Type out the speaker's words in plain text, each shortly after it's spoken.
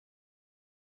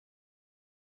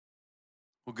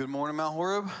Well, good morning, Mount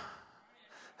Horeb.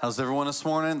 How's everyone this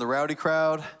morning? The rowdy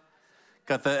crowd.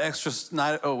 Got the extra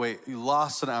night. Oh, wait, you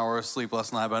lost an hour of sleep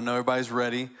last night, but I know everybody's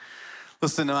ready.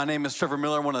 Listen, my name is Trevor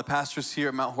Miller. I'm one of the pastors here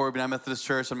at Mount Horeb United Methodist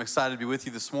Church. I'm excited to be with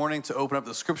you this morning to open up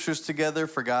the scriptures together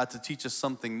for God to teach us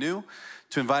something new,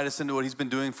 to invite us into what he's been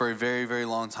doing for a very, very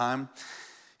long time.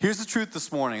 Here's the truth this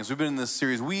morning. As we've been in this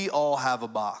series, we all have a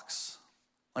box.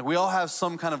 Like we all have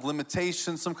some kind of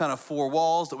limitation, some kind of four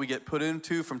walls that we get put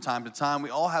into from time to time. We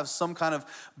all have some kind of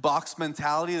box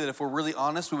mentality that if we're really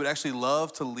honest, we would actually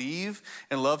love to leave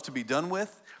and love to be done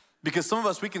with. Because some of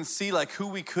us, we can see like who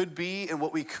we could be and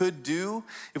what we could do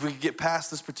if we could get past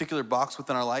this particular box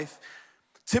within our life.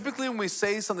 Typically when we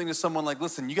say something to someone like,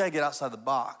 listen, you gotta get outside the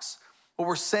box, what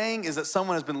we're saying is that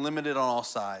someone has been limited on all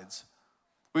sides.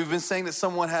 We've been saying that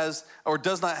someone has or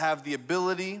does not have the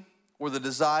ability or the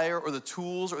desire or the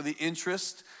tools or the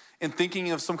interest in thinking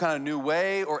of some kind of new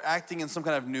way or acting in some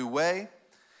kind of new way.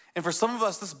 And for some of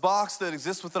us, this box that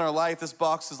exists within our life, this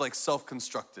box is like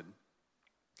self-constructed.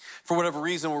 For whatever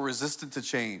reason, we're resistant to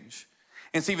change.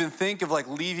 And to even think of like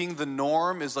leaving the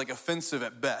norm is like offensive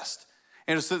at best.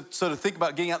 And so to think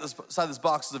about getting outside this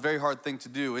box is a very hard thing to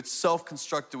do. It's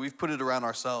self-constructed. We've put it around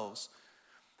ourselves.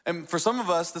 And for some of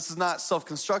us, this is not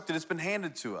self-constructed. It's been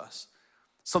handed to us.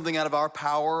 Something out of our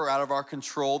power or out of our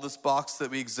control, this box that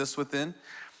we exist within.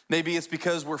 Maybe it's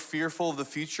because we're fearful of the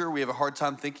future. We have a hard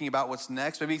time thinking about what's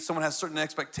next. Maybe someone has certain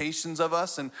expectations of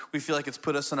us and we feel like it's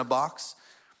put us in a box.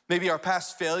 Maybe our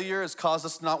past failure has caused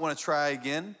us to not want to try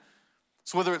again.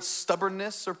 So whether it's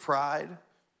stubbornness or pride,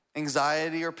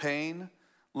 anxiety or pain,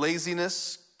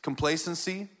 laziness,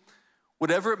 complacency,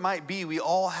 whatever it might be, we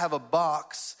all have a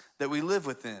box that we live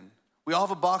within. We all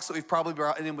have a box that we've probably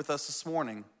brought in with us this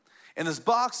morning. And this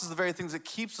box is the very things that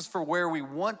keeps us for where we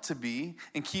want to be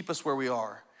and keep us where we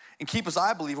are. And keep us,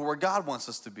 I believe, where God wants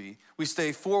us to be. We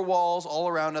stay four walls all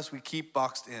around us. We keep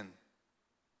boxed in.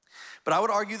 But I would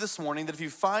argue this morning that if you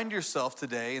find yourself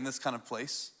today in this kind of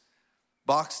place,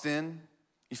 boxed in,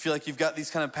 you feel like you've got these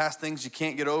kind of past things you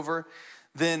can't get over,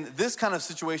 then this kind of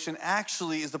situation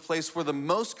actually is the place where the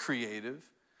most creative,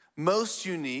 most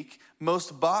unique,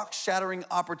 most box-shattering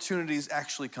opportunities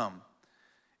actually come.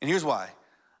 And here's why.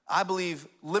 I believe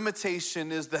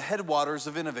limitation is the headwaters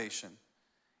of innovation.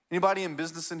 Anybody in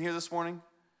business in here this morning?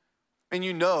 And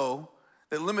you know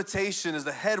that limitation is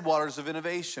the headwaters of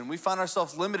innovation. We find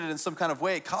ourselves limited in some kind of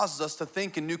way. It causes us to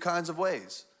think in new kinds of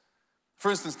ways. For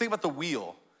instance, think about the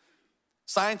wheel.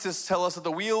 Scientists tell us that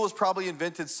the wheel was probably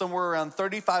invented somewhere around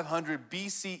 3500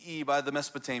 BCE by the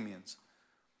Mesopotamians.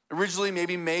 Originally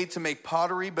maybe made to make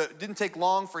pottery, but it didn't take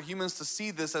long for humans to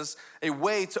see this as a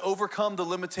way to overcome the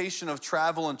limitation of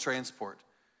travel and transport.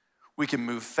 We can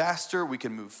move faster, we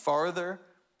can move farther,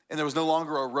 and there was no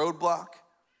longer a roadblock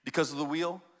because of the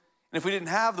wheel. And if we didn't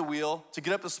have the wheel, to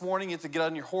get up this morning, you have to get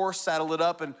on your horse, saddle it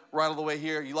up, and ride all the way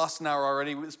here. You lost an hour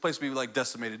already. This place would be like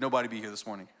decimated. Nobody would be here this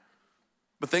morning.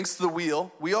 But thanks to the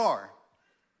wheel, we are.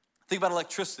 Think about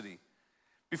electricity.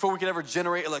 Before we could ever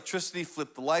generate electricity,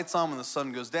 flip the lights on when the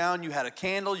sun goes down, you had a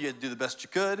candle, you had to do the best you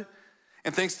could.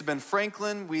 And thanks to Ben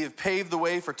Franklin, we have paved the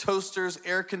way for toasters,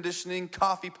 air conditioning,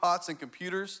 coffee pots, and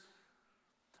computers.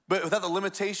 But without the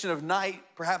limitation of night,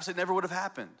 perhaps it never would have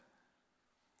happened.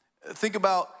 Think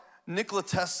about Nikola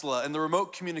Tesla and the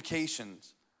remote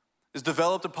communications. Is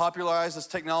developed and popularized this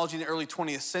technology in the early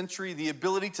 20th century. The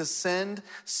ability to send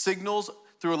signals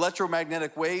through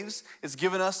electromagnetic waves has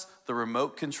given us the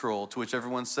remote control, to which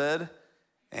everyone said,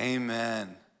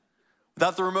 amen.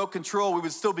 Without the remote control, we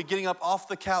would still be getting up off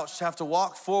the couch to have to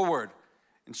walk forward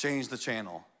and change the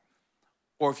channel.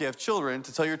 Or if you have children,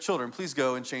 to tell your children, please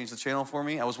go and change the channel for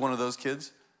me. I was one of those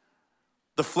kids.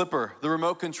 The flipper, the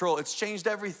remote control, it's changed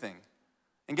everything.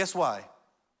 And guess why?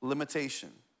 Limitation.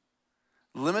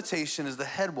 Limitation is the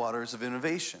headwaters of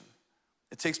innovation.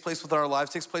 It takes place within our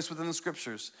lives, takes place within the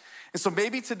scriptures. And so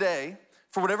maybe today,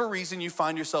 for whatever reason, you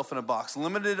find yourself in a box,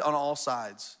 limited on all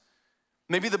sides.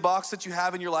 Maybe the box that you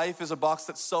have in your life is a box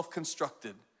that's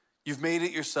self-constructed. You've made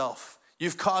it yourself.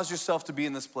 You've caused yourself to be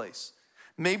in this place.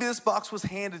 Maybe this box was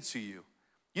handed to you.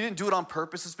 You didn't do it on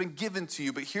purpose. It's been given to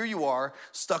you, but here you are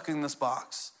stuck in this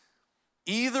box.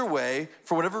 Either way,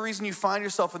 for whatever reason you find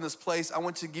yourself in this place, I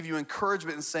want to give you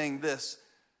encouragement in saying this.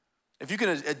 If you can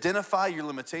identify your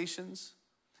limitations,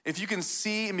 if you can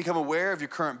see and become aware of your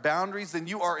current boundaries, then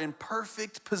you are in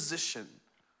perfect position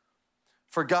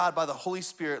for God by the Holy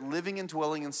Spirit living and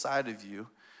dwelling inside of you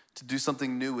to do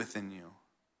something new within you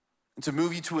and to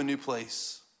move you to a new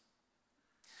place.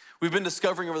 We've been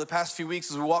discovering over the past few weeks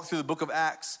as we walk through the book of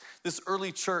Acts, this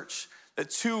early church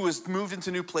that too was moved into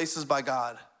new places by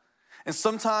God. And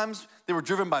sometimes they were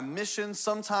driven by mission,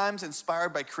 sometimes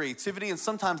inspired by creativity, and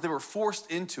sometimes they were forced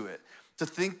into it to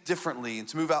think differently and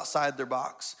to move outside their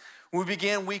box. When we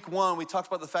began week 1, we talked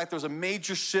about the fact there was a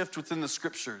major shift within the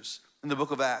scriptures in the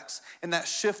book of Acts. And that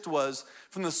shift was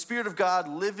from the Spirit of God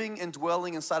living and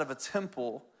dwelling inside of a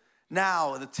temple.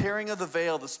 Now, the tearing of the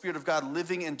veil, the Spirit of God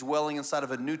living and dwelling inside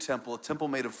of a new temple, a temple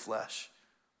made of flesh.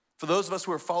 For those of us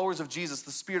who are followers of Jesus,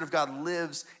 the Spirit of God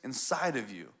lives inside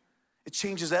of you. It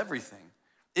changes everything.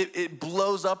 It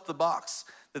blows up the box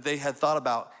that they had thought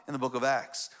about in the book of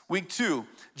Acts. Week 2,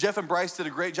 Jeff and Bryce did a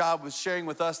great job with sharing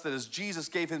with us that as Jesus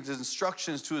gave his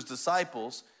instructions to his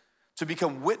disciples to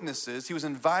become witnesses, he was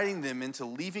inviting them into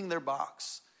leaving their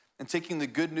box and taking the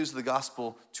good news of the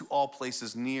gospel to all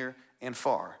places near and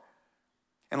far.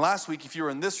 And last week, if you were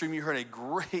in this room, you heard a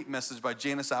great message by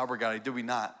Janice Albergotti, did we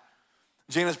not?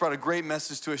 Janice brought a great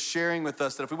message to us, sharing with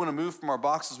us that if we want to move from our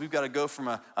boxes, we've got to go from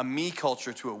a me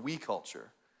culture to a we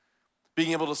culture.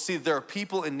 Being able to see that there are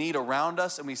people in need around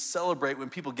us, and we celebrate when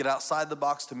people get outside the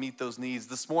box to meet those needs.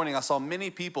 This morning, I saw many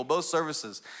people, both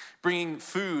services, bringing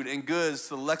food and goods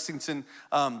to the Lexington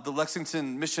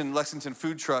Mission Lexington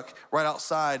food truck right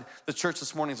outside the church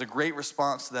this morning. Is a great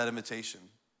response to that invitation.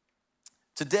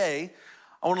 Today,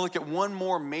 I want to look at one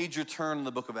more major turn in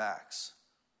the book of Acts.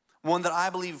 One that I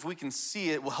believe if we can see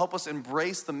it will help us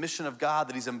embrace the mission of God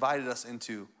that he's invited us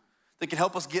into. That can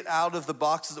help us get out of the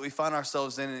boxes that we find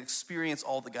ourselves in and experience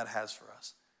all that God has for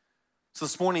us. So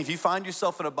this morning, if you find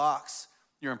yourself in a box,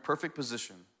 you're in perfect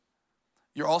position.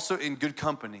 You're also in good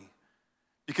company.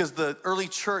 Because the early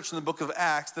church in the book of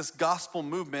Acts, this gospel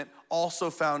movement also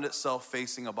found itself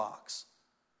facing a box.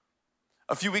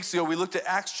 A few weeks ago, we looked at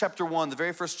Acts chapter 1, the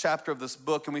very first chapter of this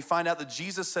book, and we find out that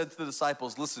Jesus said to the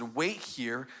disciples, listen, wait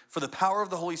here for the power of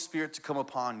the Holy Spirit to come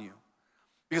upon you.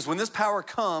 Because when this power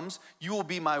comes, you will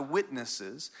be my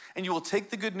witnesses, and you will take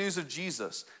the good news of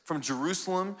Jesus from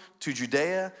Jerusalem to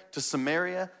Judea to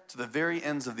Samaria to the very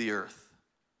ends of the earth.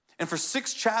 And for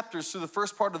 6 chapters through the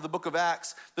first part of the book of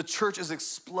Acts, the church is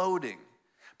exploding.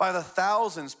 By the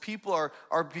thousands, people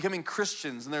are becoming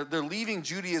Christians, and they're leaving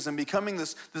Judaism, becoming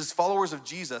this followers of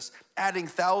Jesus, adding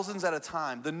thousands at a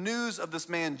time. The news of this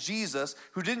man, Jesus,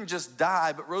 who didn't just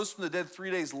die, but rose from the dead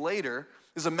 3 days later,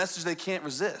 is a message they can't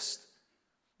resist.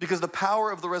 Because the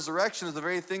power of the resurrection is the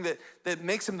very thing that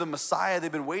makes him the Messiah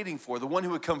they've been waiting for, the one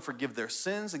who would come forgive their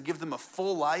sins and give them a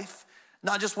full life,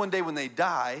 not just one day when they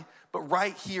die, but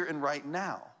right here and right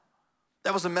now.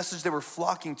 That was a message they were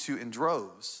flocking to in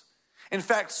droves. In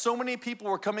fact, so many people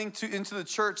were coming into the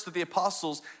church that the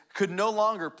apostles could no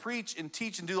longer preach and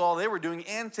teach and do all they were doing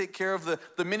and take care of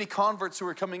the many converts who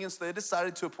were coming in, so they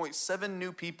decided to appoint 7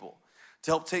 new people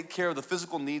to help take care of the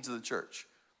physical needs of the church.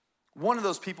 One of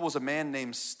those people was a man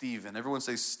named Stephen. Everyone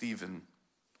say Stephen.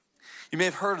 You may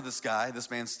have heard of this guy,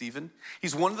 this man Stephen.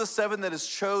 He's one of the 7 that is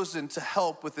chosen to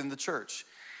help within the church.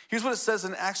 Here's what it says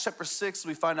in Acts chapter 6.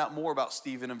 We find out more about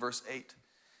Stephen in verse 8.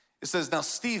 It says, now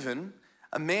Stephen,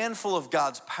 a man full of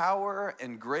God's power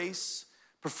and grace,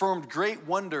 performed great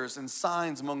wonders and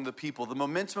signs among the people. The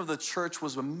momentum of the church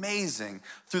was amazing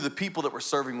through the people that were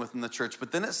serving within the church.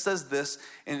 But then it says this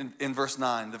in verse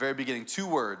 9, the very beginning, 2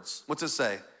 words. What's it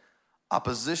say?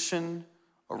 Opposition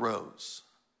arose.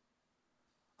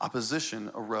 Opposition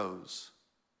arose.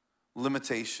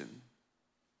 Limitation.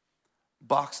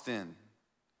 Boxed in.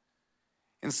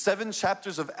 In 7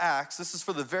 chapters of Acts, this is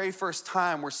for the very first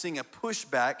time we're seeing a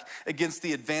pushback against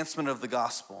the advancement of the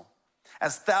gospel.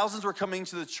 As thousands were coming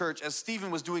to the church, as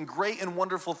Stephen was doing great and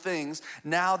wonderful things,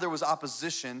 now there was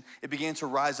opposition. It began to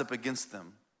rise up against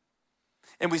them.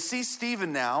 And we see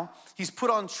Stephen now, he's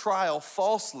put on trial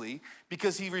falsely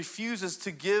because he refuses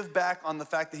to give back on the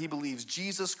fact that he believes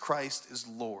Jesus Christ is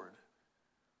Lord.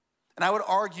 And I would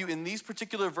argue in these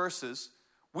particular verses,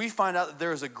 we find out that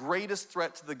there is a greatest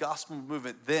threat to the gospel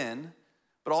movement then,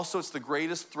 but also it's the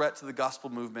greatest threat to the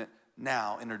gospel movement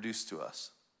now introduced to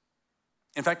us.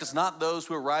 In fact, it's not those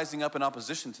who are rising up in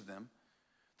opposition to them.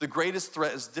 The greatest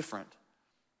threat is different.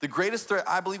 The greatest threat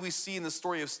I believe we see in the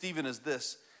story of Stephen is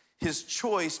this: his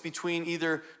choice between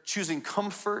either choosing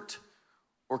comfort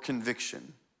or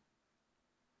conviction.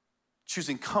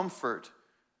 Choosing comfort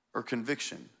or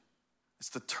conviction. It's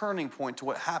the turning point to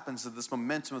what happens as this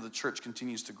momentum of the church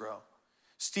continues to grow.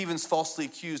 Stephen's falsely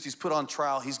accused. He's put on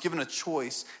trial. He's given a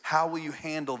choice. How will you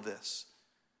handle this?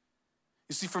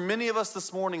 You see, for many of us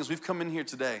this morning, as we've come in here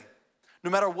today, no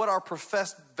matter what our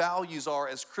professed values are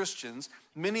as Christians,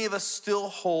 many of us still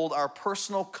hold our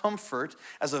personal comfort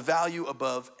as a value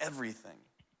above everything.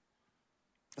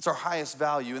 It's our highest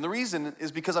value. And the reason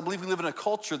is because I believe we live in a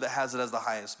culture that has it as the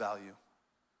highest value.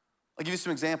 I'll give you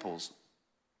some examples.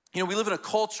 You know, we live in a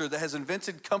culture that has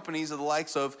invented companies of the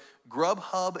likes of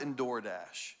Grubhub and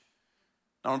DoorDash.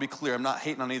 I want to be clear, I'm not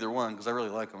hating on either one because I really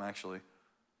like them actually.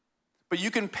 But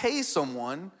you can pay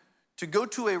someone to go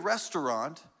to a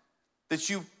restaurant that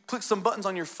you click some buttons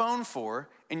on your phone for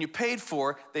and you paid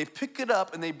for, they pick it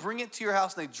up and they bring it to your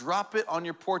house and they drop it on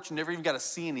your porch. You never even got to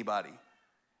see anybody.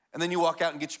 And then you walk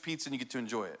out and get your pizza and you get to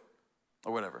enjoy it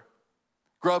or whatever.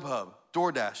 Grubhub,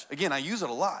 DoorDash, again, I use it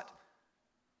a lot.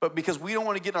 But because we don't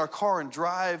want to get in our car and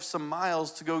drive some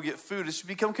miles to go get food, it should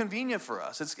become convenient for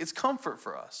us. It's comfort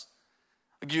for us.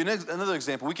 I'll give you another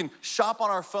example. We can shop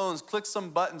on our phones, click some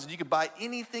buttons, and you can buy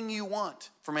anything you want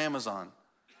from Amazon.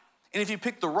 And if you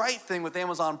pick the right thing with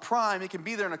Amazon Prime, it can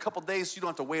be there in a couple days so you don't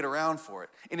have to wait around for it.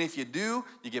 And if you do,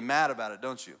 you get mad about it,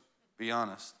 don't you? Be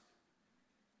honest.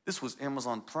 This was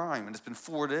Amazon Prime, and it's been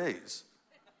 4 days.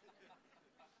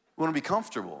 We want to be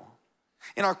comfortable.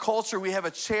 In our culture, we have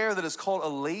a chair that is called a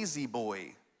lazy boy.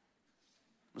 I'm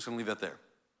just going to leave that there.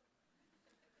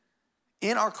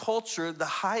 In our culture, the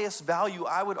highest value,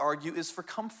 I would argue, is for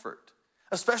comfort.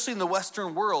 Especially in the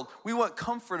Western world, we want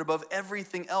comfort above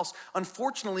everything else.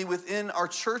 Unfortunately, within our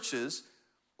churches,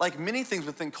 like many things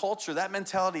within culture, that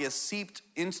mentality has seeped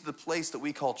into the place that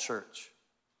we call church.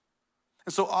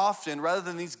 And so often, rather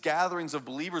than these gatherings of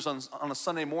believers on a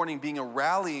Sunday morning being a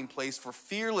rallying place for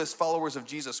fearless followers of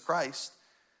Jesus Christ,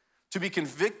 to be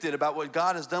convicted about what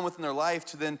God has done within their life,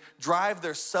 to then drive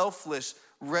their selfless,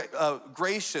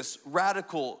 gracious,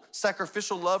 radical,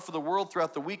 sacrificial love for the world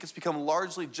throughout the week, it's become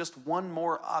largely just one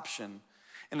more option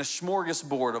in a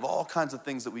smorgasbord of all kinds of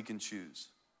things that we can choose.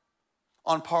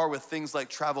 On par with things like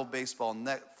travel baseball,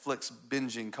 Netflix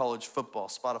binging, college football,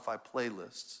 Spotify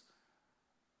playlists.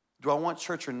 Do I want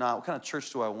church or not? What kind of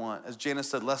church do I want? As Janice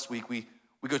said last week, we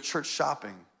go church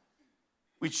shopping.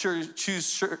 We choose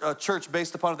church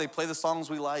based upon if they play the songs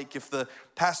we like, if the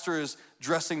pastor is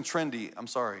dressing trendy, I'm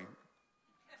sorry.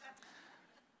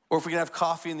 Or if we can have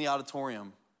coffee in the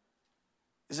auditorium.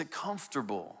 Is it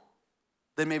comfortable?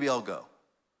 Then maybe I'll go.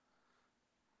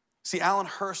 See, Alan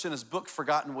Hirsch in his book,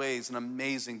 Forgotten Ways, an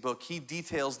amazing book, he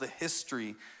details the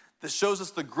history that shows us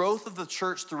the growth of the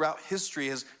church throughout history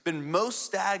has been most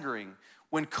staggering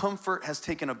when comfort has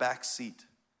taken a back seat.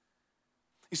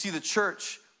 You see, the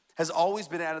church has always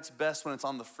been at its best when it's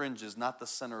on the fringes, not the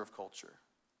center of culture.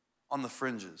 On the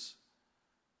fringes.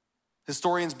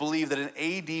 Historians believe that in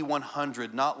AD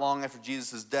 100, not long after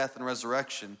Jesus' death and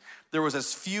resurrection, there was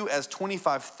as few as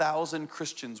 25,000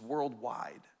 Christians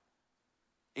worldwide.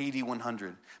 AD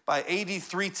 100. By AD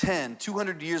 310,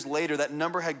 200 years later, that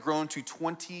number had grown to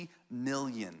 20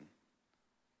 million.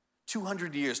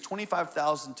 200 years,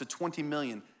 25,000 to 20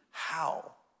 million.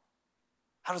 How?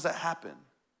 How does that happen?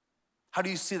 How do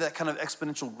you see that kind of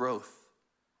exponential growth?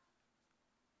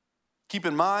 Keep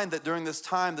in mind that during this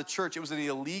time, the church, it was an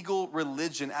illegal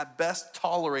religion, at best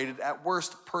tolerated, at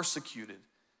worst persecuted.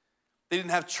 They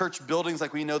didn't have church buildings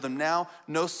like we know them now,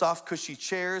 no soft, cushy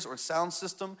chairs or sound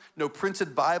system, no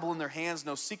printed Bible in their hands,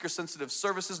 no seeker-sensitive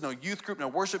services, no youth group, no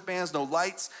worship bands, no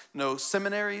lights, no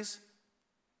seminaries.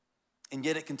 And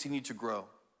yet it continued to grow.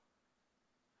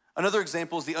 Another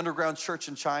example is the underground church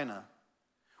in China.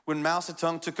 When Mao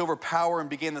Zedong took over power and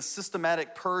began the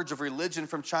systematic purge of religion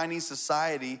from Chinese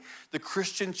society, the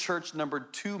Christian church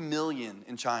numbered 2 million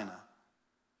in China.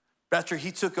 After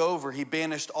he took over, he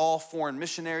banished all foreign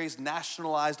missionaries,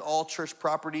 nationalized all church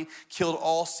property, killed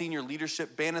all senior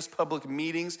leadership, banished public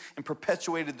meetings, and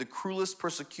perpetuated the cruelest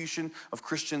persecution of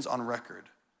Christians on record.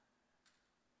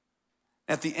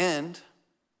 At the end,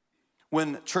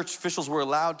 when church officials were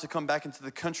allowed to come back into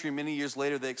the country many years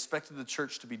later, they expected the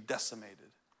church to be decimated.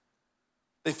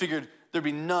 They figured there'd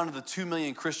be none of the 2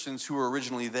 million Christians who were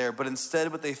originally there, but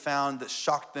instead what they found that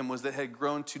shocked them was that it had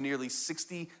grown to nearly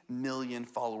 60 million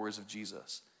followers of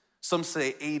Jesus. Some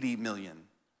say 80 million.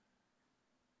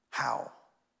 How?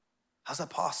 How's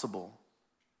that possible?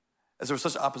 As there was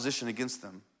such opposition against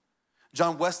them.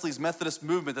 John Wesley's Methodist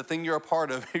movement, the thing you're a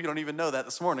part of, you don't even know that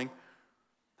this morning.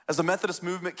 As the Methodist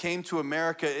movement came to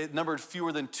America, it numbered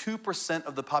fewer than 2%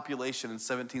 of the population in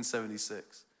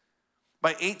 1776.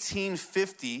 By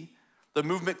 1850, the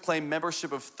movement claimed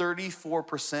membership of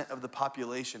 34% of the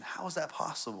population. How is that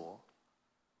possible?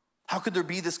 How could there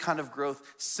be this kind of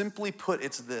growth? Simply put,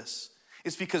 it's this.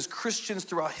 It's because Christians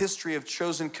throughout history have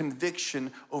chosen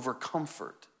conviction over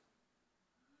comfort.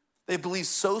 They believe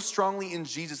so strongly in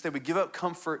Jesus they would give up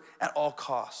comfort at all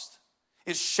cost.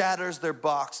 It shatters their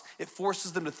box. It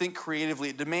forces them to think creatively.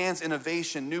 It demands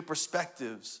innovation, new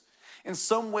perspectives. In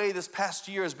some way, this past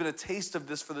year has been a taste of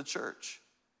this for the church.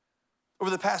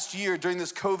 Over the past year, during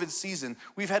this COVID season,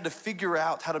 we've had to figure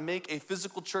out how to make a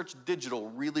physical church digital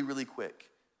really, really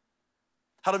quick.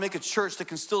 How to make a church that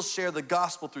can still share the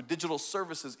gospel through digital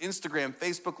services, Instagram,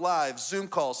 Facebook Live, Zoom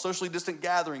calls, socially distant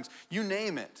gatherings, you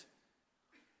name it.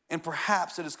 And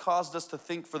perhaps it has caused us to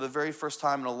think for the very first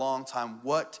time in a long time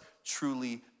what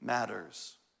truly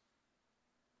matters: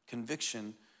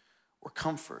 conviction or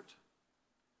comfort.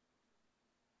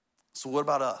 So what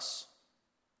about us?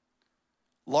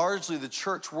 Largely, the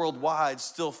church worldwide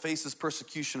still faces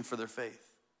persecution for their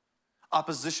faith.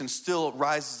 Opposition still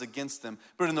rises against them.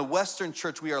 But in the Western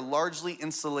church, we are largely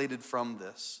insulated from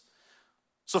this.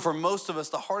 So for most of us,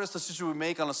 the hardest decision we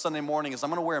make on a Sunday morning is, I'm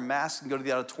gonna wear a mask and go to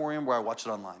the auditorium where I watch it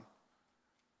online.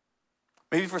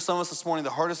 Maybe for some of us this morning,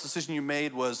 the hardest decision you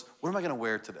made was, what am I gonna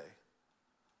wear today?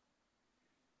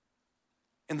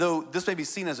 And though this may be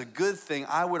seen as a good thing,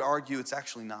 I would argue it's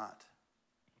actually not.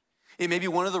 It may be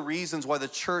one of the reasons why the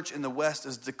church in the West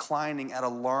is declining at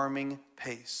an alarming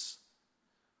pace,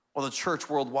 while the church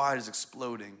worldwide is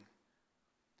exploding.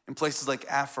 In places like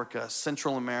Africa,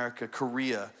 Central America,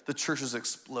 Korea, the church is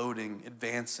exploding,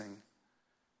 advancing,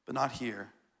 but not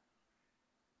here.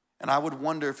 And I would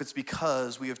wonder if it's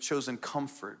because we have chosen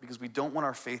comfort, because we don't want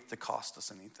our faith to cost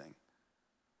us anything.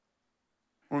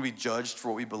 We want to be judged for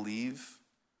what we believe.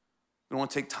 We don't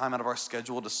want to take time out of our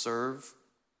schedule to serve.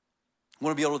 We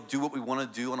want to be able to do what we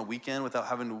want to do on a weekend without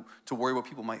having to worry what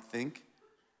people might think.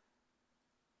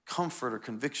 Comfort or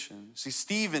conviction. See,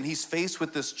 Stephen, he's faced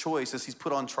with this choice as he's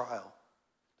put on trial.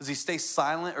 Does he stay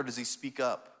silent or does he speak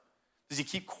up? Does he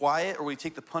keep quiet or will he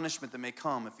take the punishment that may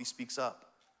come if he speaks up?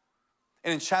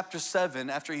 And in chapter 7,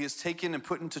 after he is taken and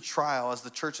put into trial as the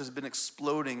church has been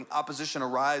exploding, opposition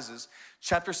arises.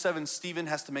 Chapter 7, Stephen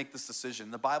has to make this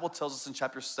decision. The Bible tells us in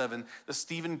chapter 7 that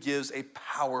Stephen gives a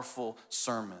powerful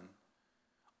sermon.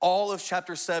 All of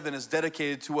chapter 7 is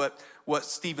dedicated to what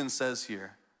Stephen says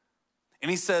here. And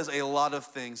he says a lot of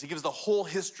things. He gives the whole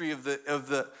history of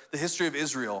the history of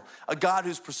Israel, a God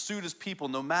who's pursued his people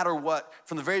no matter what,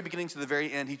 from the very beginning to the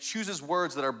very end. He chooses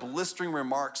words that are blistering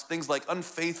remarks, things like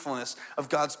unfaithfulness of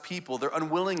God's people, their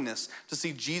unwillingness to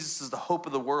see Jesus as the hope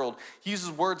of the world. He uses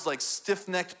words like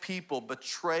stiff-necked people,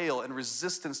 betrayal, and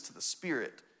resistance to the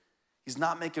Spirit. He's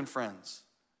not making friends.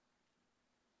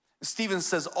 Stephen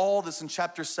says all this in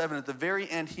chapter 7. At the very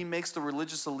end, he makes the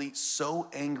religious elite so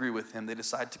angry with him, they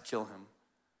decide to kill him.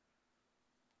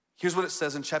 Here's what it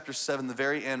says in chapter 7, the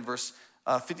very end, verse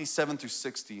 57 through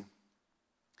 60. It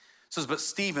says, but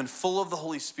Stephen, full of the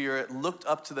Holy Spirit, looked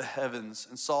up to the heavens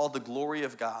and saw the glory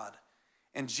of God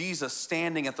and Jesus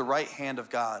standing at the right hand of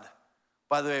God.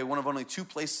 By the way, one of only 2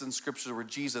 places in Scripture where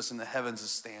Jesus in the heavens is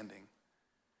standing.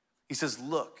 He says,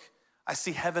 look, I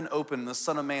see heaven open and the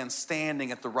Son of Man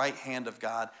standing at the right hand of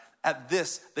God. At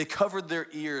this, they covered their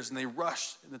ears and they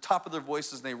rushed at the top of their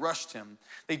voices and they rushed him.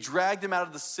 They dragged him out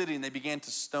of the city and they began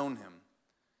to stone him.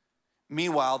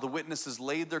 Meanwhile, the witnesses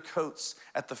laid their coats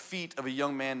at the feet of a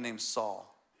young man named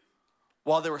Saul.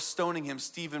 While they were stoning him,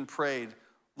 Stephen prayed,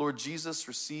 Lord Jesus,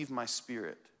 receive my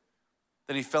spirit.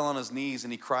 Then he fell on his knees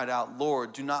and he cried out,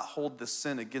 Lord, do not hold this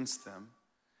sin against them.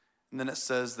 And then it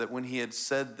says that when he had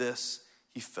said this,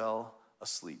 he fell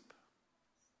asleep.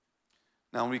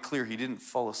 Now, I want to be clear, he didn't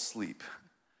fall asleep.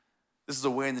 This is a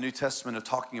way in the New Testament of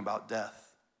talking about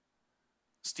death.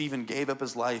 Stephen gave up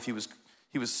his life. He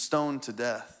was stoned to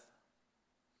death.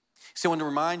 So I want to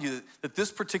remind you that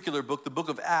this particular book, the book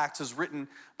of Acts, is written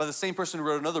by the same person who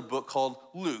wrote another book called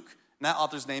Luke. And that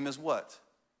author's name is what?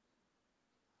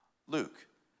 Luke.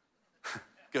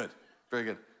 Good, very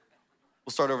good.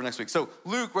 We'll start over next week. So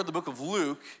Luke wrote the book of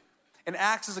Luke, and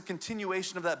Acts is a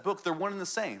continuation of that book. They're one and the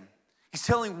same. He's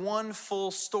telling one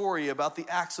full story about the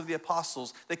Acts of the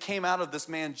Apostles that came out of this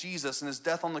man Jesus and his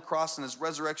death on the cross and his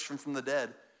resurrection from the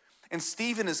dead. And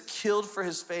Stephen is killed for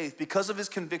his faith because of his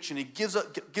conviction. He gives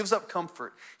up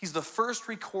comfort. He's the first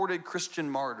recorded Christian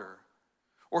martyr,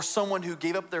 or someone who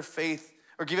gave up their faith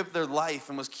or gave up their life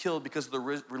and was killed because of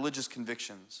their religious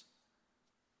convictions.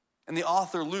 And the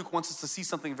author, Luke, wants us to see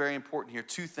something very important here,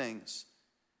 2 things.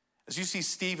 As you see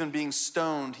Stephen being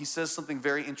stoned, he says something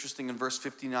very interesting in verse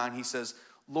 59. He says,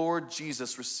 Lord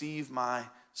Jesus, receive my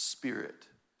spirit.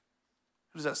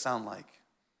 Who does that sound like?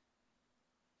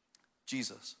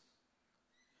 Jesus.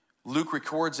 Luke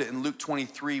records it in Luke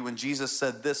 23 when Jesus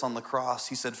said this on the cross.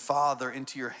 He said, Father,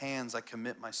 into your hands I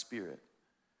commit my spirit.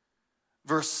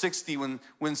 Verse 60,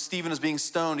 when Stephen is being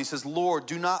stoned, he says, Lord,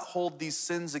 do not hold these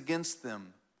sins against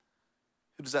them.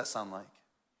 Who does that sound like?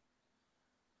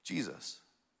 Jesus.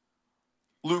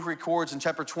 Luke records in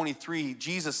chapter 23,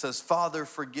 Jesus says, Father,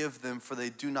 forgive them, for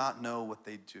they do not know what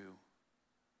they do.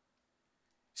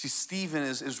 See, Stephen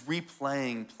is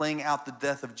playing out the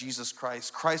death of Jesus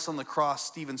Christ. Christ on the cross,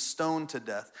 Stephen stoned to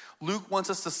death. Luke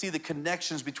wants us to see the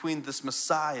connections between this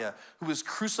Messiah who was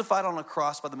crucified on a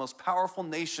cross by the most powerful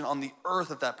nation on the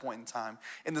earth at that point in time,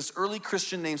 and this early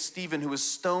Christian named Stephen who was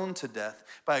stoned to death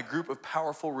by a group of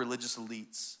powerful religious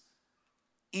elites.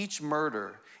 Each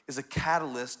murder is a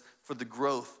catalyst for the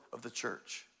growth of the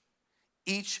church.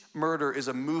 Each murder is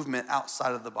a movement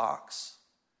outside of the box.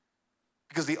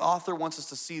 Because the author wants us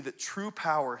to see that true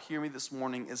power, hear me this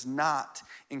morning, is not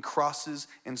in crosses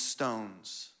and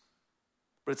stones,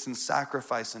 but it's in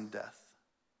sacrifice and death.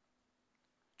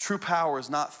 True power is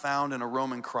not found in a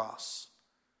Roman cross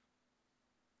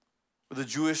or the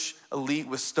Jewish elite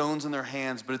with stones in their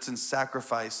hands, but it's in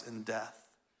sacrifice and death.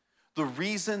 The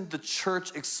reason the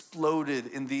church exploded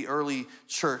in the early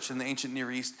church in the ancient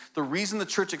Near East, the reason the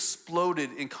church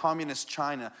exploded in communist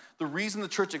China, the reason the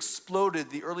church exploded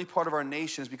the early part of our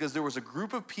nation is because there was a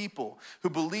group of people who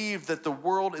believed that the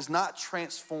world is not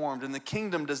transformed and the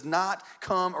kingdom does not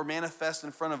come or manifest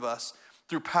in front of us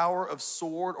through power of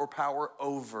sword or power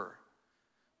over,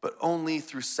 but only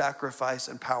through sacrifice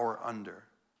and power under.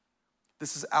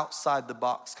 This is outside the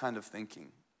box kind of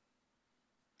thinking.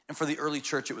 And for the early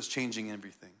church, it was changing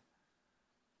everything.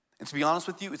 And to be honest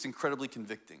with you, it's incredibly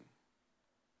convicting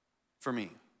for me.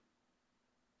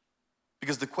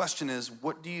 Because the question is,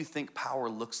 what do you think power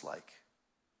looks like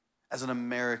as an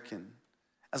American,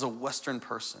 as a Western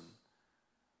person?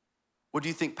 What do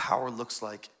you think power looks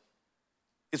like?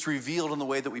 It's revealed in the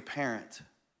way that we parent.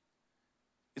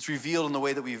 It's revealed in the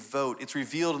way that we vote. It's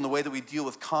revealed in the way that we deal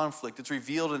with conflict. It's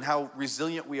revealed in how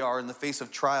resilient we are in the face of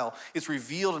trial. It's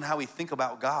revealed in how we think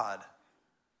about God.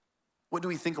 What do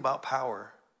we think about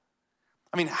power?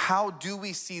 I mean, how do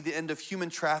we see the end of human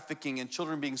trafficking and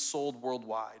children being sold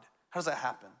worldwide? How does that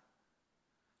happen?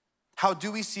 How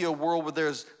do we see a world where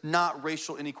there's not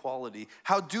racial inequality?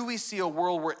 How do we see a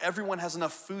world where everyone has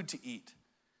enough food to eat?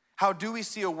 How do we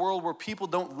see a world where people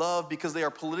don't love because they are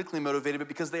politically motivated, but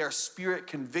because they are spirit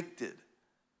convicted?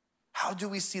 How do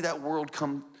we see that world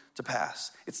come to pass?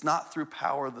 It's not through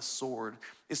power of the sword.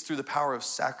 It's through the power of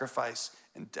sacrifice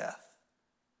and death.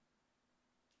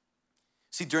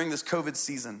 See, during this COVID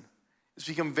season, it's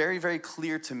become very, very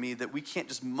clear to me that we can't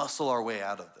just muscle our way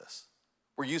out of this.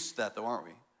 We're used to that though, aren't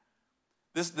we?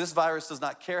 This virus does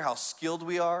not care how skilled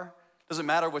we are. Doesn't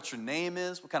matter what your name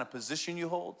is, what kind of position you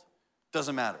hold.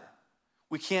 Doesn't matter.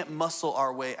 We can't muscle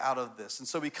our way out of this. And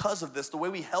so because of this, the way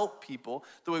we help people,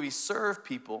 the way we serve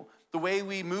people, the way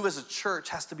we move as a church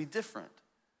has to be different.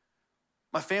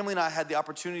 My family and I had the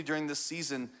opportunity during this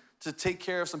season to take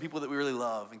care of some people that we really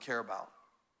love and care about,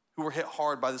 who were hit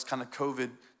hard by this kind of COVID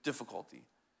difficulty.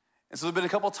 And so there have been a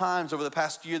couple times over the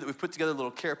past year that we've put together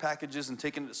little care packages and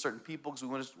taken it to certain people because we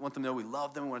want them to know we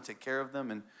love them, we want to take care of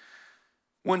them. And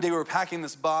one day we were packing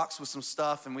this box with some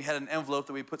stuff and we had an envelope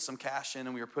that we put some cash in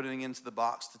and we were putting it into the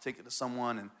box to take it to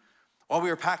someone. And while we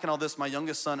were packing all this, my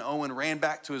youngest son, Owen, ran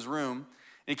back to his room and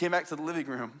he came back to the living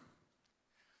room.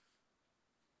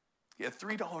 He had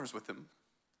 $3 with him.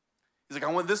 He's like,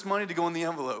 I want this money to go in the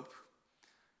envelope.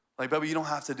 Like, Bubba, you don't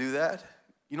have to do that.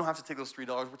 You don't have to take those $3.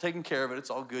 We're taking care of it.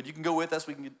 It's all good. You can go with us.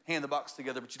 We can hand the box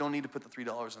together, but you don't need to put the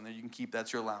 $3 in there. You can keep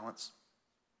that's your allowance.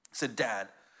 I said, Dad,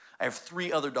 I have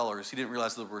 3 other dollars. He didn't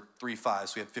realize there were 3 5s,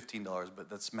 so he had $15,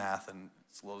 but that's math and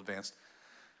it's a little advanced.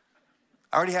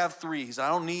 I already have 3. He said, I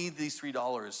don't need these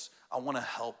 $3. I want to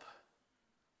help.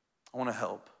 I want to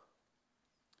help.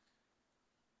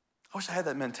 I wish I had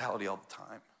that mentality all the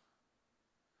time.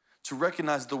 To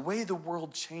recognize the way the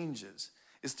world changes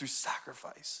is through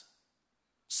sacrifice.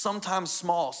 Sometimes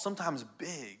small, sometimes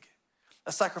big.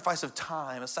 A sacrifice of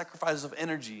time, a sacrifice of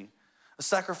energy, a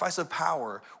sacrifice of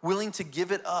power, willing to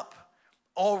give it up,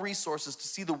 all resources to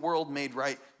see the world made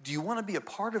right. Do you want to be a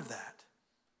part of that?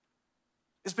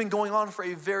 It's been going on for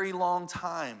a very long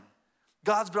time.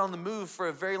 God's been on the move for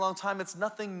a very long time. It's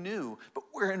nothing new, but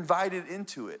we're invited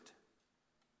into it.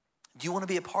 Do you want to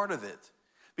be a part of it?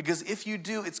 Because if you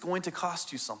do, it's going to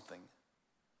cost you something.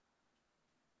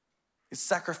 It's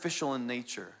sacrificial in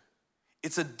nature.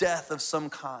 It's a death of some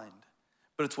kind,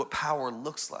 but it's what power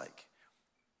looks like.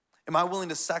 Am I willing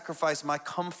to sacrifice my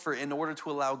comfort in order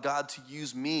to allow God to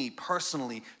use me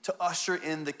personally to usher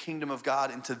in the kingdom of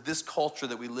God into this culture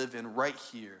that we live in right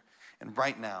here and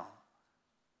right now?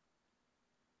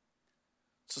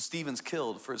 So Stephen's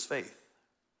killed for his faith.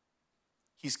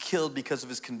 He's killed because of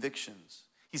his convictions.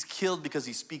 He's killed because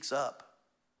he speaks up.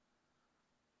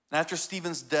 And after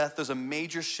Stephen's death, there's a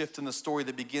major shift in the story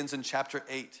that begins in chapter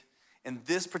 8. And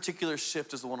this particular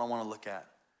shift is the one I want to look at.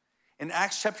 In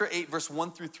Acts chapter 8, verse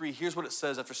 1 through 3, here's what it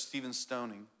says after Stephen's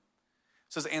stoning.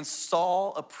 says, and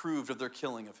Saul approved of their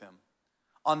killing of him.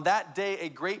 On that day, a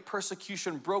great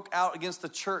persecution broke out against the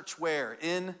church where?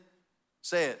 In,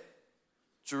 say it,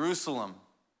 Jerusalem.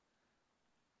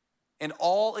 And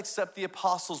all except the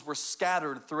apostles were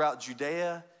scattered throughout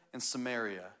Judea and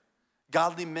Samaria.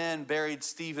 Godly men buried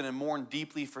Stephen and mourned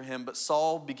deeply for him, but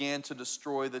Saul began to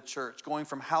destroy the church. Going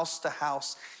from house to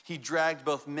house, he dragged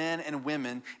both men and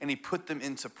women, and he put them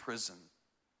into prison.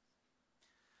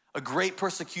 A great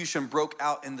persecution broke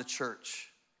out in the church.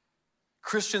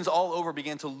 Christians all over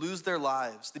began to lose their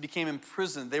lives. They became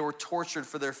imprisoned. They were tortured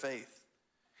for their faith.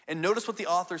 And notice what the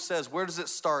author says. Where does it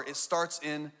start? It starts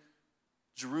in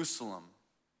Jerusalem.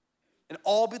 And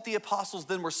all but the apostles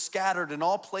then were scattered in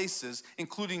all places,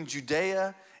 including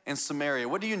Judea and Samaria.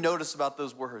 What do you notice about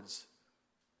those words?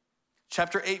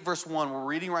 Chapter 8, verse 1, we're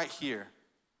reading right here.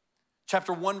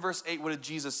 Chapter 1, verse 8, what did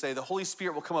Jesus say? The Holy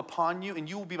Spirit will come upon you and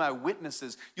you will be my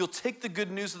witnesses. You'll take the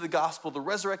good news of the gospel, the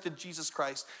resurrected Jesus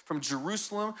Christ, from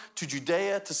Jerusalem to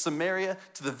Judea to Samaria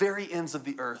to the very ends of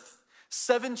the earth.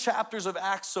 7 chapters of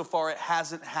Acts so far, it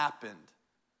hasn't happened.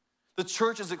 The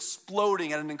church is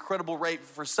exploding at an incredible rate.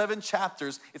 For 7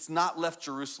 chapters, it's not left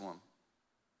Jerusalem.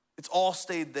 It's all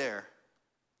stayed there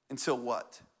until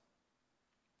what?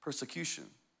 Persecution.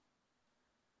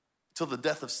 Until the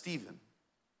death of Stephen.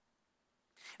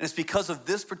 And it's because of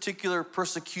this particular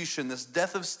persecution, this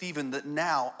death of Stephen, that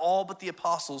now all but the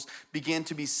apostles began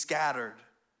to be scattered.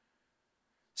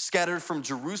 Scattered from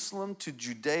Jerusalem to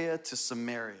Judea to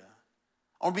Samaria.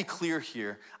 I want to be clear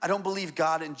here. I don't believe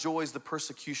God enjoys the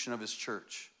persecution of his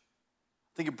church.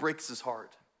 I think it breaks his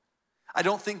heart. I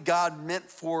don't think God meant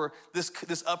for this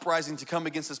uprising to come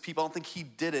against his people. I don't think he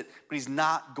did it, but he's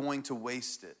not going to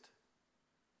waste it.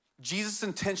 Jesus'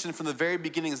 intention from the very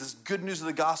beginning is this good news of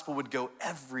the gospel would go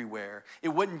everywhere. It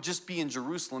wouldn't just be in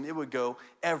Jerusalem, it would go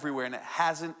everywhere, and it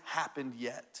hasn't happened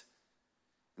yet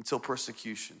until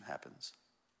persecution happens.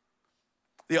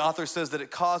 The author says that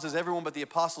it causes everyone but the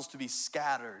apostles to be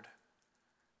scattered.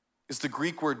 It's the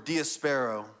Greek word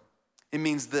diaspero. It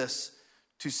means this,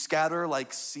 to scatter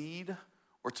like seed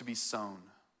or to be sown.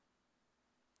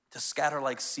 To scatter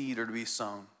like seed or to be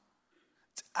sown.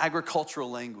 It's agricultural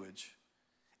language.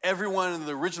 Everyone in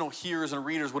the original hearers and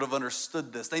readers would have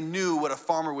understood this. They knew what a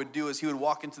farmer would do as he would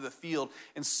walk into the field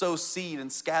and sow seed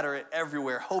and scatter it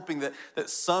everywhere, hoping that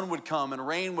sun would come and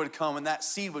rain would come and that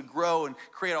seed would grow and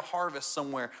create a harvest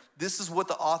somewhere. This is what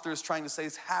the author is trying to say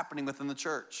is happening within the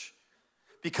church.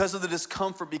 Because of the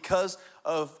discomfort, because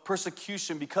of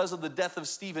persecution, because of the death of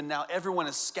Stephen, now everyone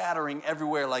is scattering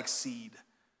everywhere like seed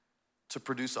to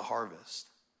produce a harvest.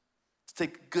 To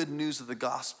take good news of the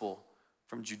gospel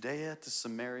from Judea to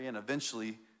Samaria and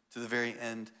eventually to the very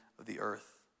end of the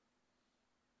earth.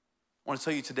 I want to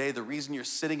tell you today, the reason you're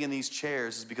sitting in these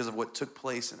chairs is because of what took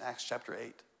place in Acts chapter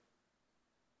 8.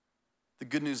 The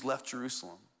good news left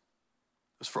Jerusalem.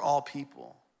 It was for all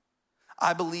people.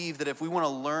 I believe that if we want to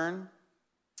learn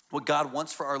what God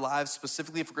wants for our lives,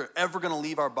 specifically if we're ever going to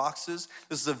leave our boxes,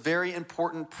 this is a very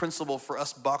important principle for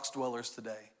us box dwellers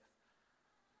today.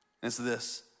 And it's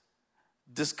this.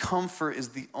 Discomfort is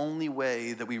the only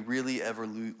way that we really ever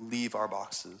leave our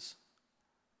boxes.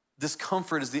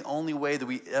 Discomfort is the only way that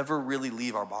we ever really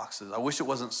leave our boxes. I wish it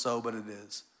wasn't so, but it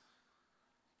is.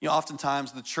 You know,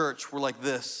 oftentimes in the church, we're like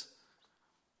this.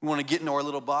 We want to get into our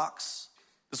little box.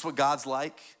 This is what God's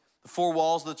like. The 4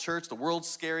 walls of the church, the world's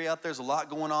scary out there. There's a lot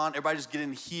going on. Everybody just get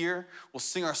in here. We'll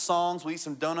sing our songs. We'll eat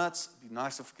some donuts. It'd be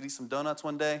nice if we could eat some donuts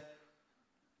one day.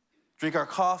 Drink our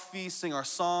coffee, sing our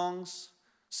songs.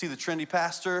 See the trendy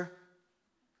pastor,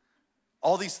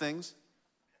 all these things.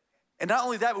 And not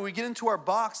only that, but we get into our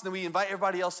box and then we invite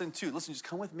everybody else in too. Listen, just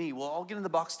come with me. We'll all get in the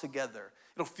box together.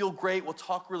 It'll feel great. We'll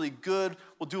talk really good.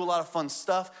 We'll do a lot of fun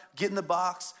stuff. Get in the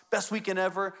box. Best weekend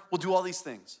ever. We'll do all these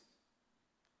things.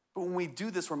 But when we do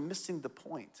this, we're missing the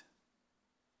point.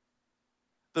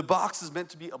 The box is meant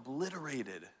to be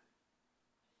obliterated.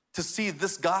 To see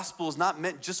this gospel is not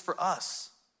meant just for us.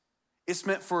 It's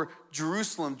meant for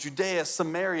Jerusalem, Judea,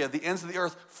 Samaria, the ends of the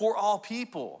earth, for all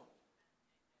people.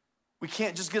 We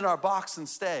can't just get in our box and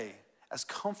stay, as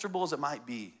comfortable as it might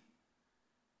be.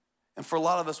 And for a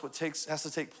lot of us, what has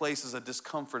to take place is a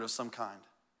discomfort of some kind.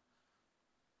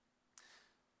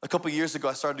 A couple years ago,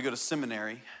 I started to go to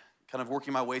seminary, kind of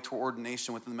working my way toward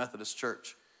ordination within the Methodist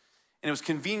Church. And it was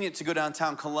convenient to go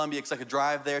downtown Columbia because I could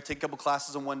drive there, take a couple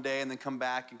classes in one day, and then come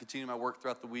back and continue my work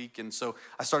throughout the week. And so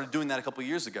I started doing that a couple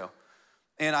years ago.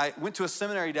 And I went to a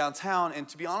seminary downtown, and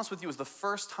to be honest with you, it was the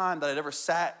first time that I'd ever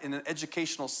sat in an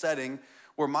educational setting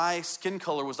where my skin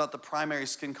color was not the primary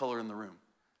skin color in the room.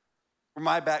 Where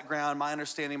my background, my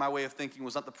understanding, my way of thinking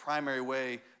was not the primary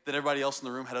way that everybody else in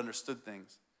the room had understood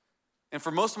things. And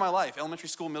for most of my life, elementary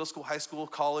school, middle school, high school,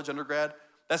 college, undergrad,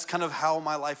 that's kind of how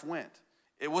my life went.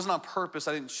 It wasn't on purpose.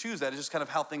 I didn't choose that. It's just kind of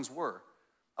how things were.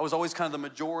 I was always kind of the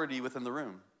majority within the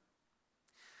room.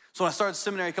 So when I started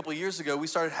seminary a couple of years ago, we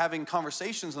started having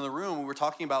conversations in the room. We were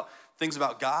talking about things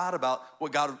about God, about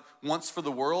what God wants for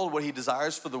the world, what he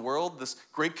desires for the world, this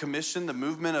great commission, the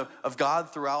movement of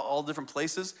God throughout all different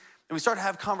places. And we started to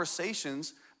have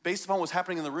conversations based upon what's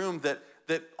happening in the room that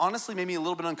honestly made me a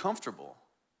little bit uncomfortable,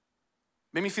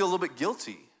 made me feel a little bit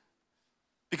guilty.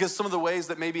 Because some of the ways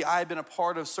that maybe I had been a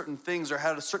part of certain things or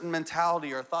had a certain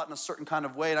mentality or thought in a certain kind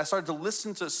of way. And I started to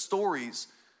listen to stories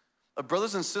of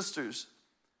brothers and sisters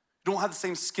who don't have the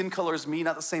same skin color as me,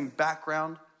 not the same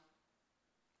background,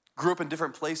 grew up in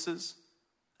different places.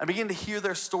 I began to hear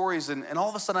their stories, and all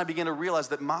of a sudden I began to realize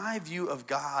that my view of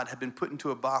God had been put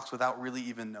into a box without really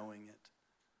even knowing it.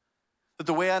 That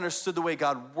the way I understood the way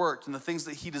God worked and the things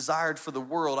that he desired for the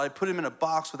world, I put him in a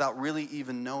box without really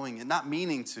even knowing it, not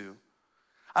meaning to.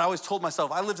 I always told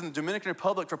myself, I lived in the Dominican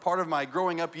Republic for part of my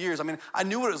growing up years. I mean, I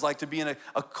knew what it was like to be in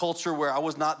a culture where I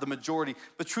was not the majority.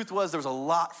 The truth was, there was a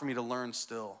lot for me to learn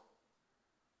still.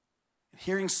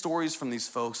 Hearing stories from these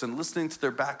folks and listening to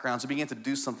their backgrounds, it began to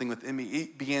do something within me.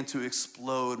 It began to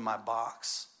explode my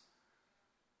box.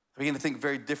 I began to think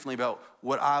very differently about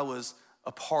what I was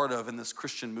a part of in this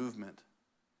Christian movement.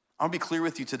 I want to be clear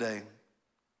with you today.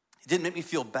 It didn't make me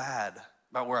feel bad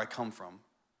about where I come from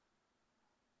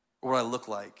or what I look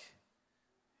like.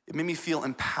 It made me feel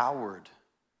empowered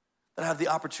that I have the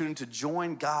opportunity to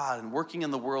join God in working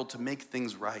in the world to make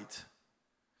things right,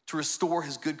 to restore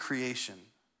his good creation.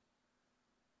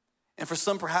 And for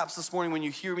some, perhaps this morning, when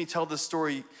you hear me tell this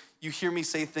story, you hear me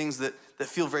say things that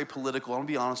feel very political. I'm gonna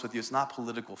be honest with you, it's not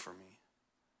political for me.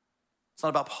 It's not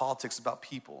about politics, it's about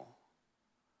people.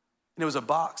 And it was a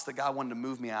box that God wanted to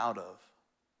move me out of.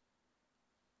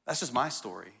 That's just my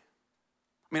story.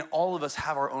 I mean, all of us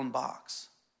have our own box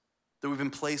that we've been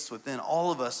placed within.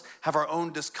 All of us have our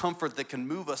own discomfort that can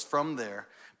move us from there.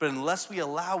 But unless we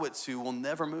allow it to, we'll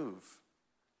never move.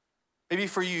 Maybe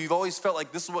for you, you've always felt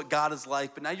like this is what God is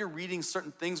like, but now you're reading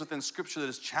certain things within Scripture that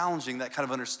is challenging that kind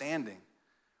of understanding.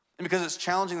 And because it's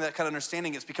challenging that kind of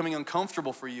understanding, it's becoming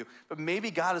uncomfortable for you. But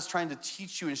maybe God is trying to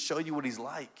teach you and show you what he's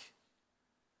like.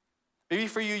 Maybe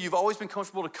for you, you've always been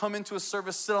comfortable to come into a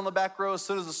service, sit on the back row. As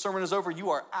soon as the sermon is over,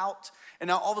 you are out. And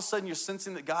now all of a sudden you're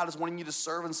sensing that God is wanting you to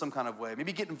serve in some kind of way.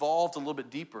 Maybe get involved a little bit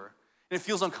deeper. And it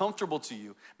feels uncomfortable to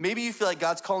you. Maybe you feel like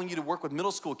God's calling you to work with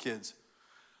middle school kids.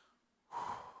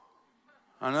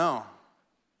 I know.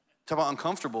 Talk about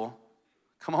uncomfortable.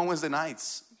 Come on Wednesday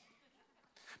nights.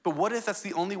 But what if that's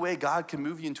the only way God can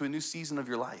move you into a new season of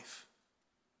your life?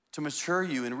 To mature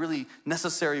you in really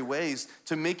necessary ways,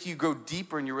 to make you grow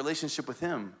deeper in your relationship with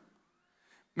him.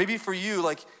 Maybe for you,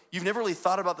 like you've never really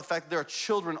thought about the fact that there are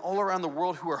children all around the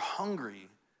world who are hungry.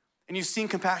 And you've seen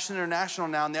Compassion International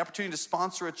now and the opportunity to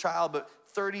sponsor a child, but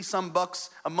 30 some bucks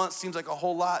a month seems like a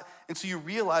whole lot. And so you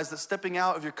realize that stepping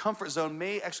out of your comfort zone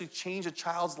may actually change a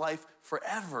child's life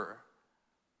forever.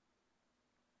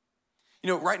 You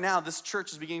know, right now, this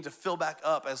church is beginning to fill back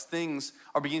up as things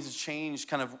are beginning to change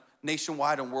kind of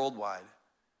nationwide and worldwide.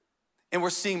 And we're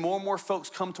seeing more and more folks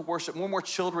come to worship, more and more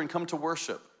children come to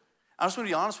worship. I just want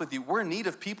to be honest with you, we're in need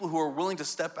of people who are willing to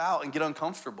step out and get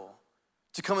uncomfortable,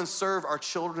 to come and serve our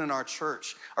children in our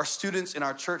church, our students in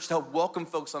our church, to help welcome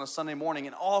folks on a Sunday morning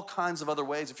in all kinds of other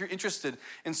ways. If you're interested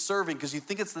in serving because you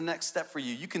think it's the next step for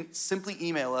you, you can simply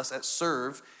email us at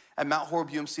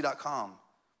serve@mounthorribumc.com.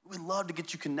 We'd love to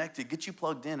get you connected, get you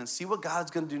plugged in, and see what God's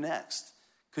gonna do next,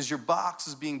 because your box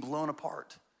is being blown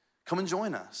apart. Come and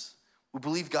join us. We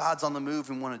believe God's on the move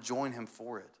and want to join him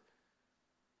for it.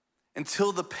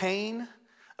 Until the pain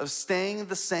of staying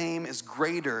the same is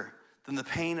greater than the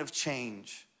pain of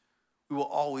change, we will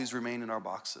always remain in our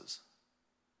boxes.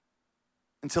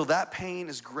 Until that pain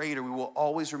is greater, we will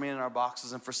always remain in our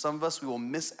boxes. And for some of us, we will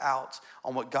miss out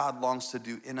on what God longs to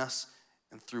do in us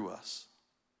and through us.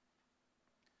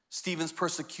 Stephen's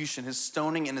persecution, his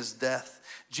stoning, and his death,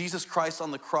 Jesus Christ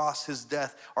on the cross, his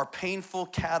death, are painful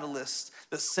catalysts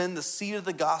that send the seed of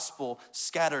the gospel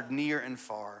scattered near and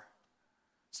far.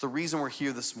 It's the reason we're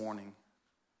here this morning.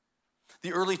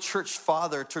 The early church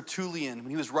father, Tertullian, when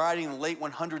he was writing in the late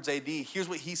 100s AD, here's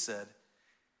what he said.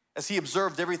 As he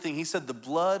observed everything, he said, "The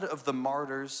blood of the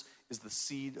martyrs is the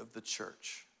seed of the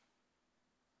church."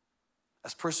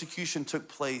 As persecution took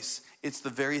place, it's the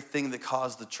very thing that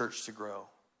caused the church to grow.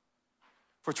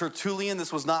 For Tertullian,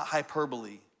 this was not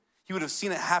hyperbole. He would have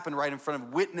seen it happen right in front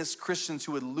of witness Christians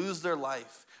who would lose their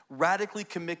life, radically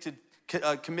committed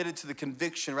to the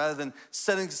conviction rather than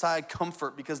setting aside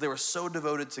comfort because they were so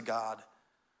devoted to God.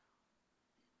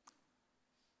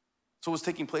 It's what was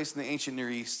taking place in the ancient Near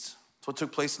East. It's what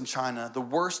took place in China. The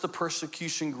worse the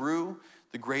persecution grew,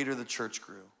 the greater the church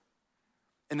grew.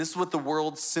 And this is what the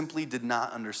world simply did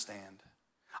not understand.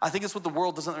 I think it's what the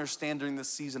world doesn't understand during this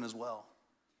season as well.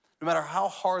 No matter how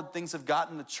hard things have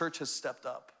gotten, the church has stepped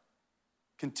up,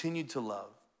 continued to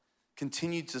love,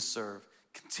 continued to serve,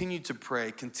 continued to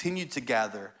pray, continued to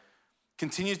gather,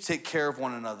 continued to take care of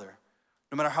one another,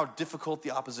 no matter how difficult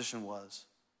the opposition was.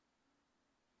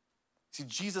 See,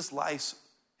 Jesus' life,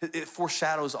 it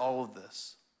foreshadows all of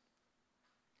this.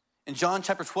 In John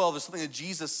chapter 12, there's something that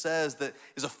Jesus says that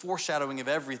is a foreshadowing of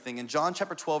everything. In John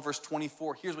chapter 12, verse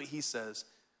 24, here's what he says.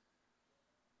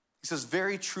 He says,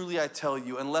 "Very truly I tell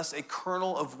you, unless a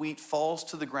kernel of wheat falls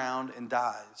to the ground and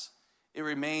dies, it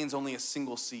remains only a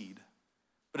single seed.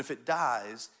 But if it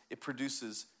dies, it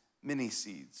produces many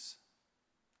seeds."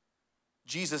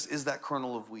 Jesus is that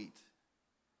kernel of wheat.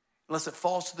 Unless it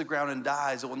falls to the ground and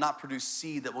dies, it will not produce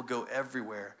seed that will go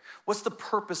everywhere. What's the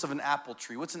purpose of an apple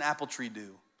tree? What's an apple tree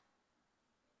do?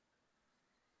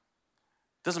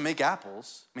 It doesn't make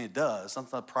apples. I mean, it does.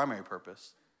 That's not the primary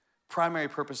purpose. Primary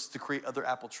purpose is to create other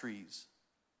apple trees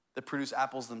that produce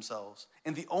apples themselves.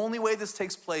 And the only way this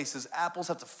takes place is apples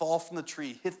have to fall from the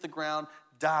tree, hit the ground,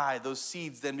 die. Those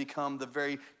seeds then become the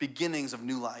very beginnings of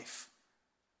new life.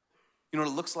 You know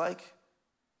what it looks like?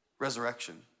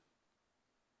 Resurrection.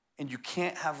 And you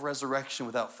can't have resurrection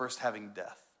without first having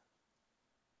death.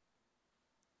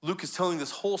 Luke is telling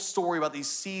this whole story about these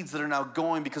seeds that are now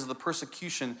going because of the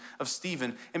persecution of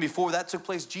Stephen. And before that took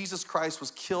place, Jesus Christ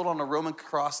was killed on a Roman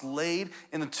cross, laid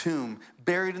in the tomb,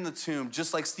 buried in the tomb,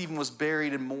 just like Stephen was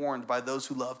buried and mourned by those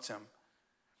who loved him.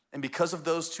 And because of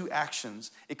those two actions,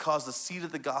 it caused the seed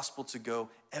of the gospel to go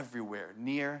everywhere,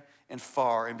 near and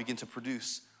far, and begin to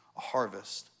produce a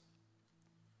harvest.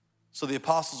 So the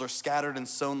apostles are scattered and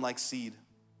sown like seed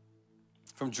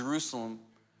from Jerusalem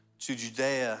to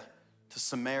Judea to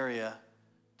Samaria,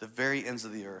 the very ends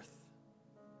of the earth.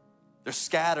 They're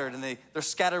scattered, and they're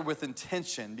scattered with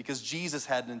intention because Jesus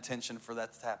had an intention for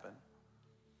that to happen.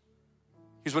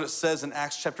 Here's what it says in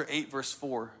Acts chapter 8, verse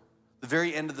 4, the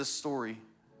very end of this story.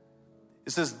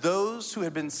 It says, "Those who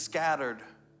had been scattered,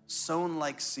 sown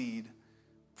like seed,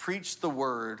 preached the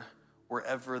word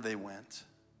wherever they went."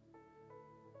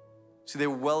 See, they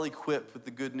were well equipped with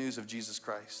the good news of Jesus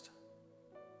Christ.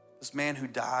 This man who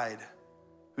died,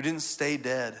 who didn't stay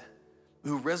dead,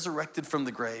 who resurrected from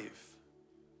the grave,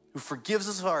 who forgives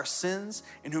us of our sins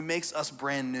and who makes us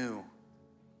brand new.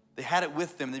 They had it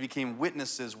with them. They became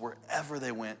witnesses wherever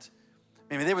they went.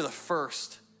 Maybe they were the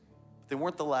first, but they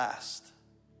weren't the last.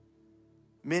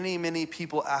 Many, many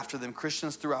people after them,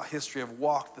 Christians throughout history, have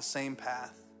walked the same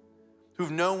path,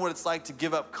 who've known what it's like to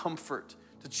give up comfort,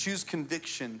 to choose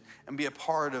conviction, and be a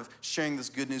part of sharing this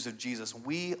good news of Jesus.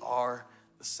 We are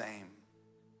the same.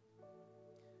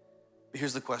 But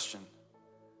here's the question.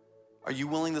 Are you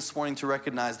willing this morning to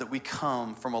recognize that we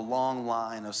come from a long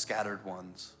line of scattered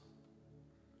ones?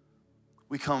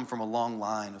 We come from a long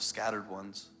line of scattered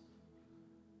ones.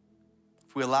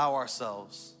 If we allow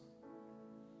ourselves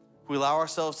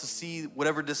to see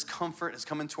whatever discomfort has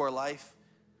come into our life,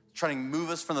 trying to move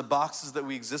us from the boxes that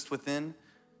we exist within,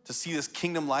 to see this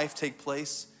kingdom life take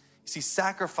place. You see,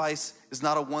 sacrifice is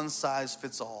not a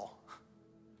one-size-fits-all.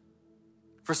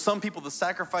 For some people, the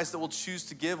sacrifice that we'll choose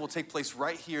to give will take place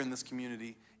right here in this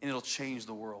community, and it'll change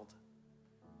the world.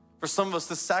 For some of us,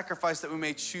 the sacrifice that we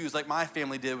may choose, like my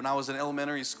family did when I was in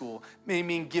elementary school, may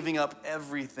mean giving up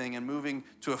everything and moving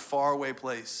to a faraway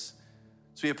place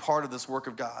to be a part of this work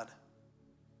of God.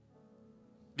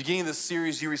 Beginning of this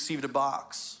series, you received a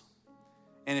box.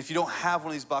 And if you don't have one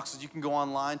of these boxes, you can go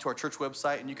online to our church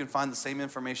website and you can find the same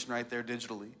information right there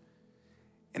digitally.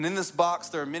 And in this box,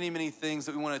 there are many, many things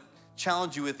that we want to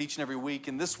challenge you with each and every week.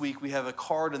 And this week, we have a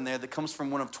card in there that comes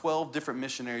from one of 12 different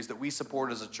missionaries that we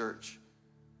support as a church.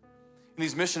 And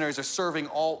these missionaries are serving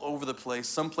all over the place,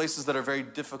 some places that are very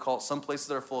difficult, some places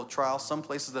that are full of trials, some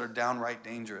places that are downright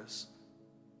dangerous.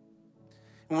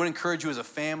 We want to encourage you as a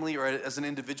family or as an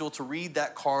individual to read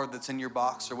that card that's in your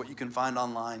box or what you can find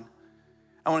online.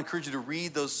 I want to encourage you to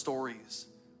read those stories,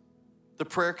 the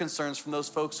prayer concerns from those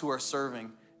folks who are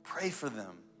serving. Pray for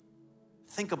them.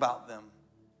 Think about them.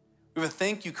 We have a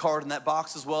thank you card in that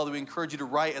box as well that we encourage you to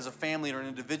write as a family or an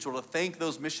individual to thank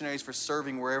those missionaries for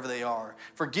serving wherever they are,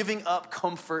 for giving up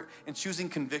comfort and choosing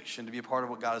conviction to be a part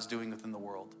of what God is doing within the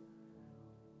world.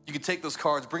 You can take those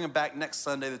cards, bring them back next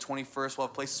Sunday, the 21st. We'll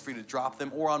have places for you to drop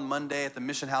them. Or on Monday at the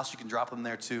Mission House, you can drop them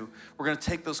there too. We're going to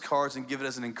take those cards and give it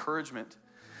as an encouragement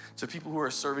to people who are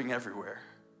serving everywhere,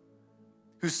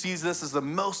 who sees this as the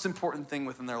most important thing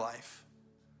within their life.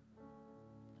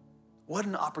 What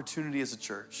an opportunity as a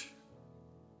church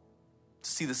to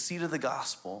see the seed of the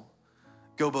gospel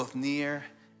go both near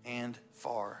and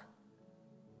far.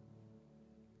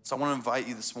 So I want to invite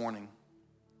you this morning.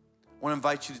 I want to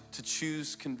invite you to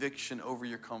choose conviction over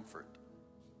your comfort.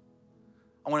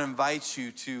 I want to invite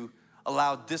you to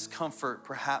allow discomfort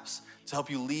perhaps to help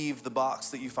you leave the box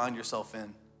that you find yourself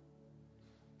in.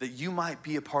 That you might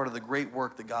be a part of the great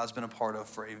work that God's been a part of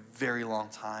for a very long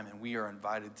time, and we are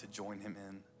invited to join him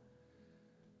in.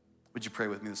 Would you pray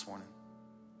with me this morning?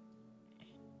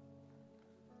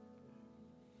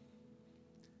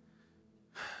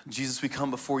 Jesus, we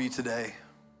come before you today.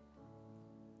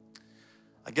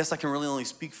 I guess I can really only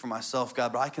speak for myself,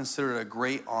 God, but I consider it a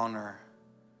great honor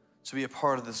to be a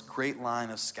part of this great line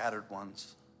of scattered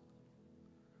ones.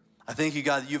 I thank you,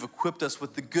 God, that you've equipped us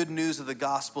with the good news of the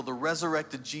gospel, the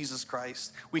resurrected Jesus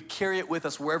Christ. We carry it with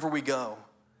us wherever we go.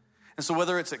 And so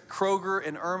whether it's at Kroger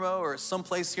in Irmo or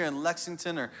someplace here in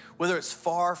Lexington or whether it's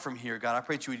far from here, God, I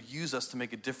pray that you would use us to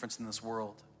make a difference in this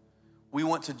world. We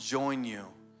want to join you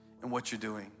in what you're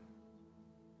doing.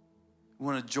 We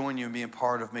want to join you in being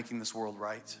part of making this world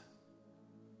right.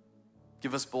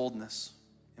 Give us boldness.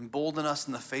 Embolden us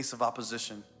in the face of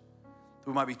opposition, that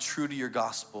we might be true to your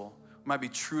gospel. We might be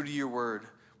true to your word.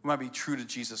 We might be true to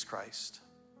Jesus Christ.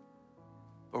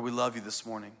 Lord, we love you this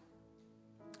morning,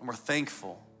 and we're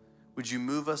thankful. Would you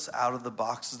move us out of the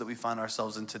boxes that we find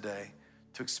ourselves in today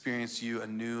to experience you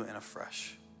anew and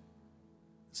afresh?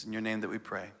 It's in your name that we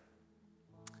pray.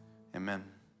 Amen.